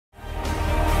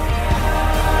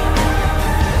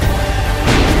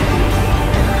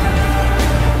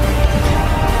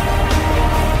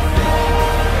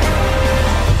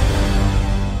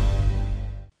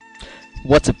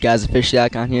What's up, guys?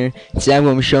 Official.com here. Today I'm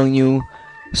going to be showing you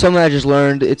something I just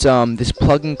learned. It's this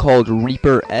plugin called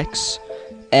Reaper X,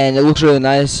 and it looks really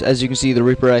nice. As you can see, the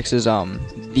Reaper X is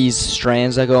these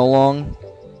strands that go along,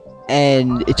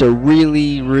 and it's a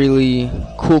really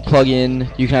cool plugin.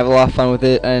 You can have a lot of fun with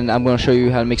it, and I'm going to show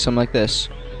you how to make something like this.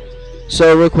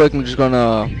 So real quick, I'm just going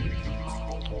to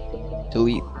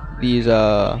delete these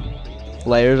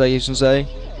layers, I guess you can say.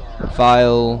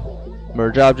 File,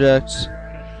 merge objects,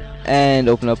 and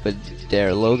open up a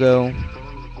Dare logo,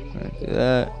 like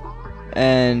that,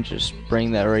 and just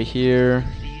bring that right here,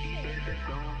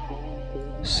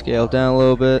 scale down a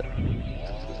little bit,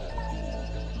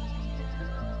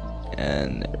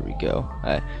 and there we go.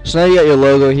 Alright, so now you got your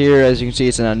logo here. As you can see,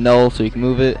 it's in a null, so you can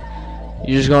move it.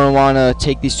 You're just going to want to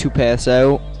take these two paths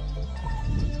out,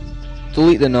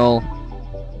 delete the null,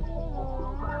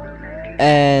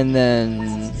 and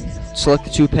then select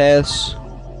the two paths.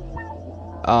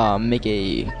 Make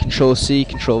a Control-C,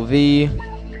 Control-V,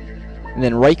 and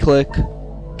then right-click,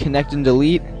 connect and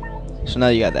delete. So now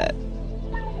you got that.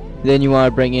 Then you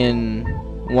want to bring in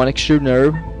one extrude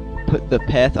nerve, put the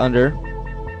path under,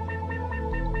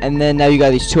 and then now you got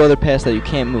these two other paths that you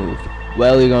can't move.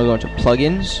 Well, you're going to go into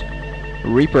Plugins,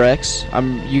 Reaper X.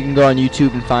 You can go on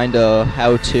YouTube and find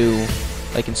how to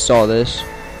install this,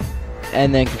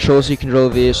 and then Control-C,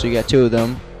 Control-V. So you got two of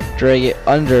them. Drag it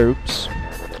under.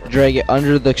 Drag it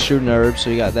under the extrude nerve, so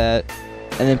you got that,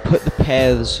 and then put the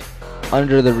paths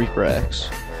under the Reaper X.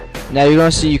 Now you're gonna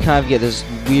see you kind of get this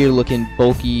weird looking,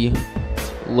 bulky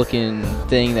looking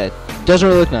thing that doesn't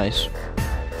really look nice. So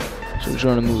we're just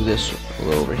gonna move this a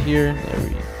little over here. There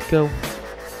we go.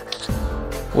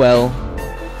 Well,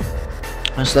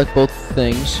 I select both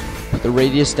things. Put the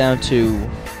radius down to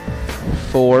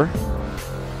 4.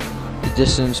 The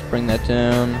distance, bring that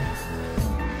down.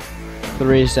 Put the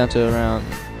radius down to around,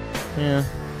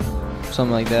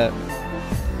 something like that.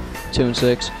 2 and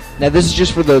 6. Now this is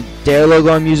just for the Dare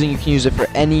logo I'm using. You can use it for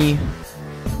any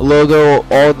logo.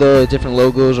 All the different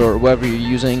logos or whatever you're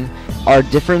using are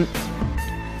different,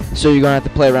 so you're gonna have to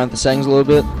play around with the settings a little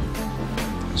bit.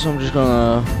 So I'm just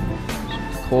gonna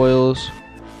coils.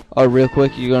 Real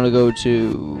quick, you're gonna go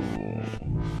to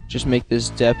just make this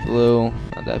depth a little,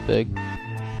 not that big,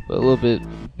 but a little bit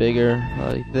bigger,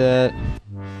 like that.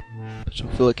 Put some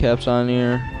fillet caps on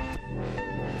here.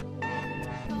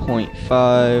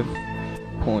 0.5,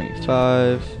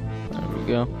 0.5. There we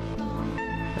go.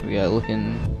 There we got it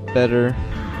looking better.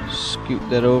 Scoot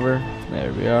that over.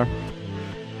 There we are.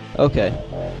 Okay.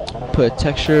 Put a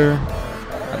texture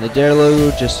on the Dare logo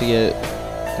just to get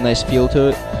a nice feel to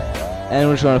it. And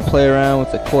we're just going to play around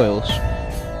with the coils.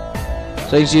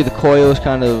 So you can see the coils,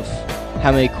 kind of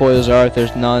how many coils are. If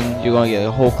there's none, you're going to get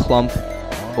a whole clump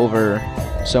over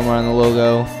somewhere on the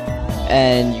logo.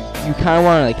 And you kind of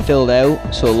want to fill it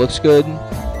out so it looks good.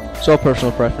 It's all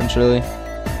personal preference, really.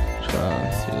 Just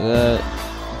gonna do that.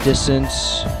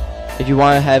 Distance. If you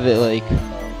want to have it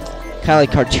kind of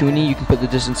cartoony, you can put the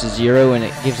distance to 0, and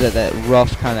it gives it that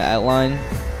rough kind of outline.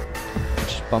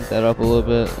 Just bump that up a little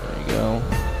bit. There you go.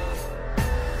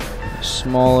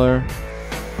 Smaller.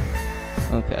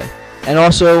 Okay. And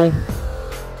also,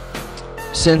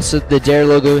 since the Dare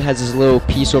logo has this little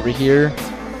piece over here,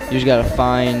 you just gotta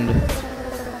find.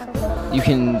 You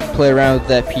can play around with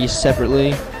that piece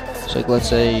separately. So let's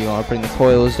say you want to bring the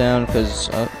coils down because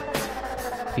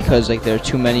there are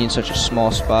too many in such a small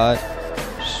spot.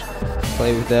 Just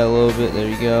play with that a little bit. There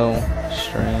you go.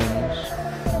 Strands.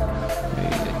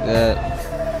 Maybe like that.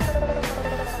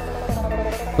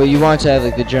 But you want to have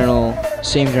the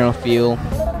same general feel.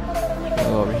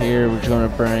 Go over here. We're just going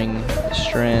to bring the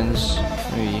strands.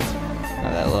 Maybe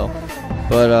not that low,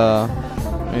 but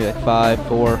maybe 5,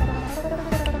 4.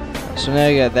 So now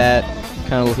you got that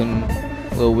kind of looking a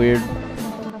little weird.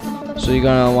 So you're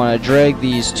gonna want to drag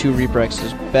these two Reaper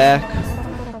X's back,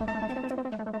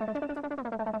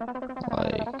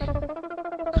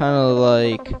 kind of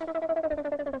like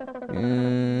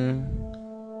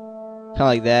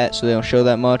that, so they don't show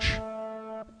that much,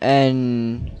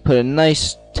 and put a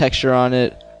nice texture on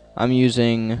it. I'm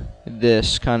using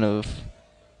this kind of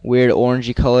weird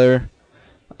orangey color.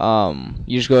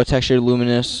 You just go to texture,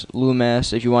 luminous,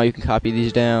 lumass. If you want, you can copy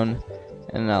these down,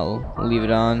 and I'll leave it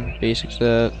on. Basics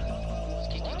that.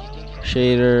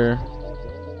 Shader,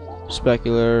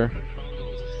 specular,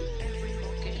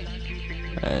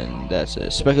 and that's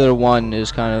it. Specular 1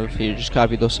 is kind of, you just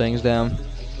copy those things down.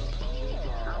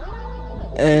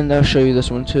 And I'll show you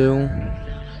this one too.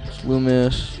 It's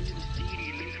luminous.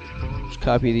 Just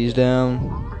copy these down.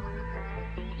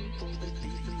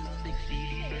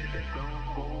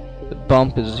 The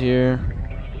bump is here.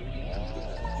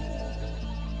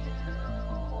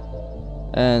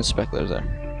 and speculators there.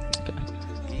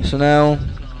 Okay. So now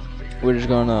we're just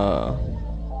gonna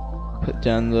put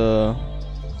down the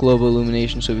global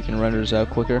illumination so we can render this out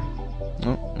quicker.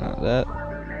 Nope, not that.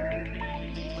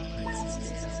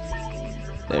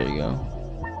 There you go.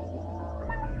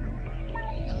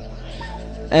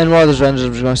 And while this renders,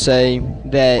 I'm just going to say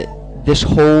that this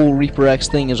whole Reaper X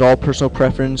thing is all personal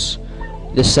preference.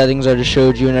 The settings I just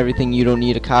showed you and everything, you don't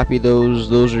need to copy those.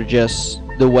 Those are just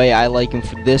the way I like them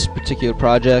for this particular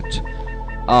project.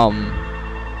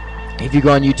 If you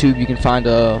go on YouTube, you can find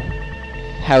a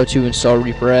how to install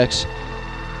Reaper X.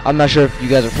 I'm not sure if you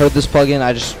guys have heard this plugin.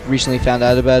 I just recently found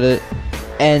out about it,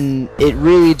 and it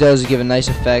really does give a nice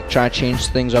effect. Trying to change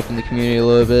things up in the community a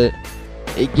little bit.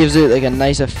 It gives it like a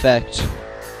nice effect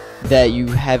that you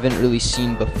haven't really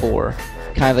seen before,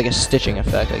 kind of like a stitching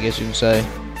effect, I guess you can say.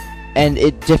 And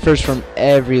it differs from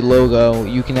every logo.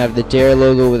 You can have the Dare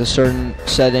logo with a certain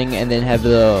setting, and then have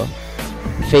the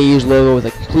Phase logo with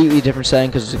a completely different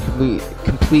setting because it's a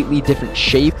completely different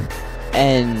shape,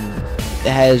 and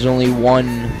it has only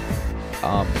one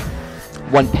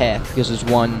path because it's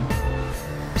one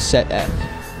set F.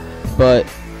 But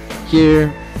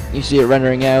here you see it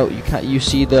rendering out. You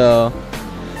see the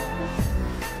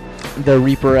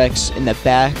Reaper X in the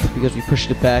back because we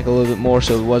pushed it back a little bit more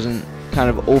so it wasn't kind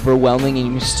of overwhelming, and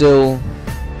you can still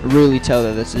really tell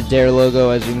that that's the Dare logo.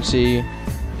 As you can see,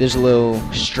 there's little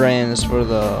strands for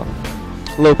the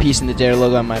little piece in the Dare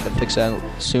logo. I might have to fix that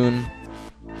soon.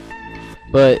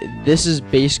 But this is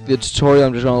basically the tutorial.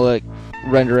 I'm just gonna let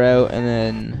render out and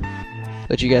then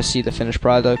let you guys see the finished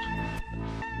product.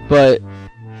 But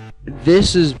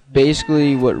this is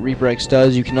basically what Reaper X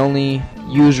does. You can only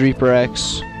use Reaper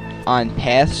X on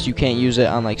paths. You can't use it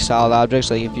on like solid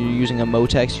objects. Like if you're using a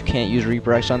Motex, you can't use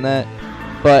Reaper X on that.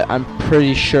 But I'm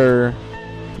pretty sure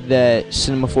that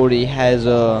Cinema 4D has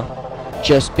a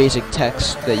just basic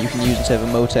text that you can use instead of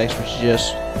a Motex, which is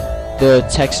just the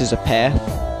text is a path,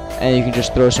 and you can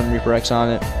just throw some Reaper X on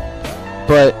it.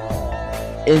 But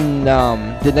in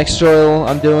the next tutorial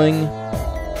I'm doing,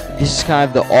 this is kind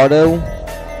of the auto,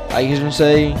 I guess you can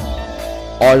say,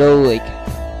 auto like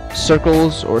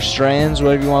circles or strands,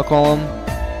 whatever you want to call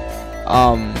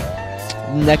them.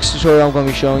 Next tutorial I'm going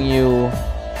to be showing you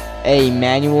a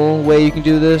manual way you can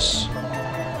do this,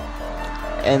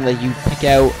 and like you pick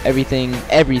out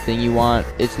everything you want.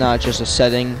 It's not just a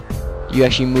setting, you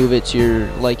actually move it to your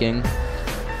liking.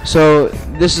 So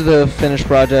this is the finished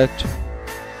project.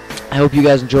 I hope you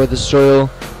guys enjoyed this tutorial.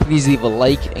 Please leave a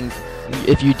like, and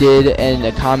if you did, and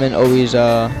a comment always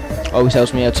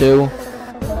helps me out too.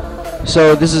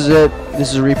 So this is it.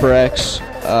 This is Reaper X,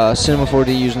 Cinema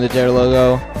 4D using the Dare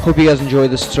logo. Hope you guys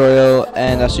enjoyed this tutorial,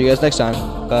 and I'll see you guys next time.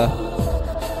 Bye.